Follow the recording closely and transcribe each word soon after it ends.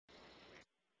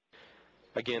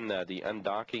Again, the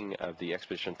undocking of the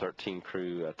Expedition 13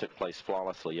 crew took place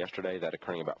flawlessly yesterday, that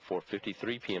occurring about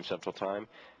 4:53 p.m. Central Time.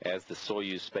 As the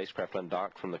Soyuz spacecraft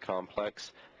undocked from the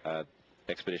complex,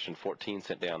 Expedition 14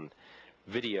 sent down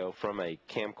video from a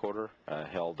camcorder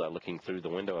held looking through the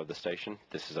window of the station.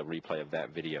 This is a replay of that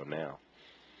video now.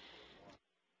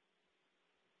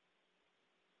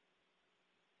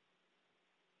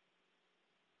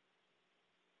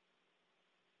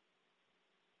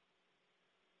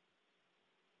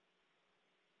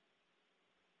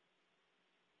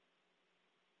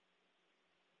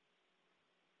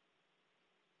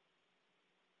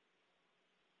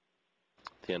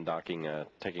 The undocking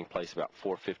taking place about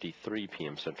 4:53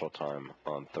 p.m. Central Time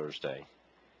on Thursday.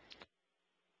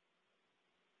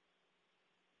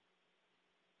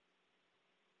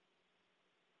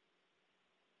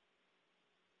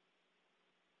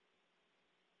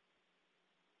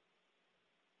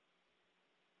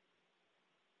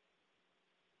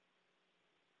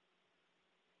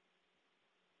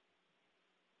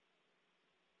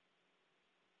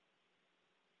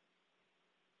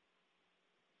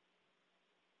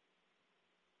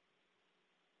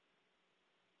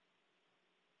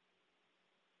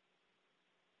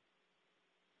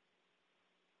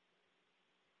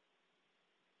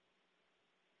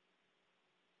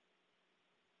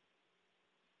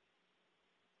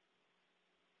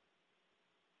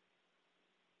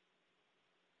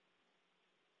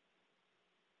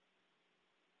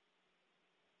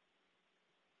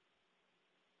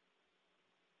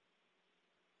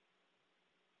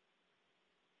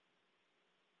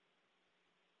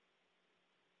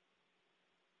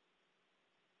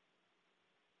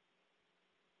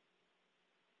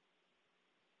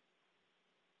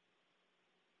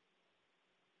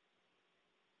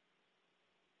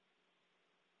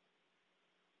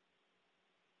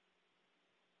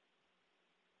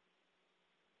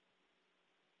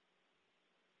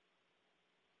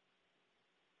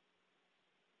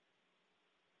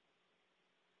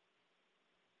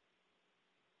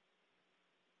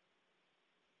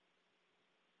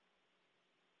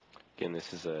 Again,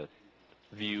 this is a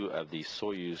view of the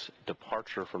Soyuz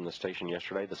departure from the station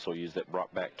yesterday, the Soyuz that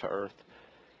brought back to Earth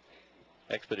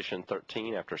Expedition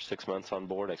 13. After 6 months on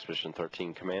board, Expedition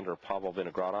 13 Commander Pavel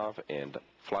Vinogradov and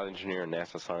Flight Engineer and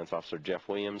NASA Science Officer Jeff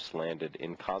Williams landed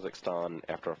in Kazakhstan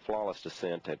after a flawless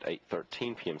descent at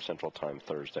 8:13 p.m. Central Time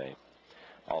Thursday.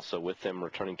 Also with them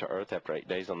returning to Earth after 8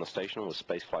 days on the station was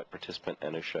spaceflight participant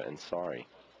Anusha Ansari.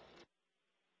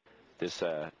 This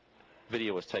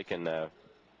video was taken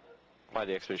by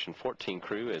the Expedition 14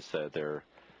 crew as their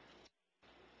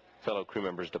fellow crew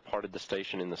members departed the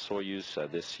station in the Soyuz,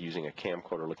 this using a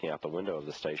camcorder looking out the window of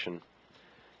the station.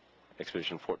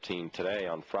 Expedition 14 today,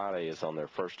 on Friday, is on their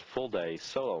first full day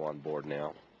solo on board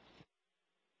now.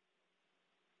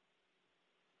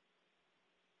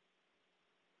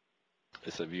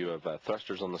 This is a view of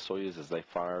thrusters on the Soyuz as they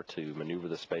fire to maneuver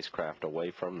the spacecraft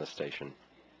away from the station.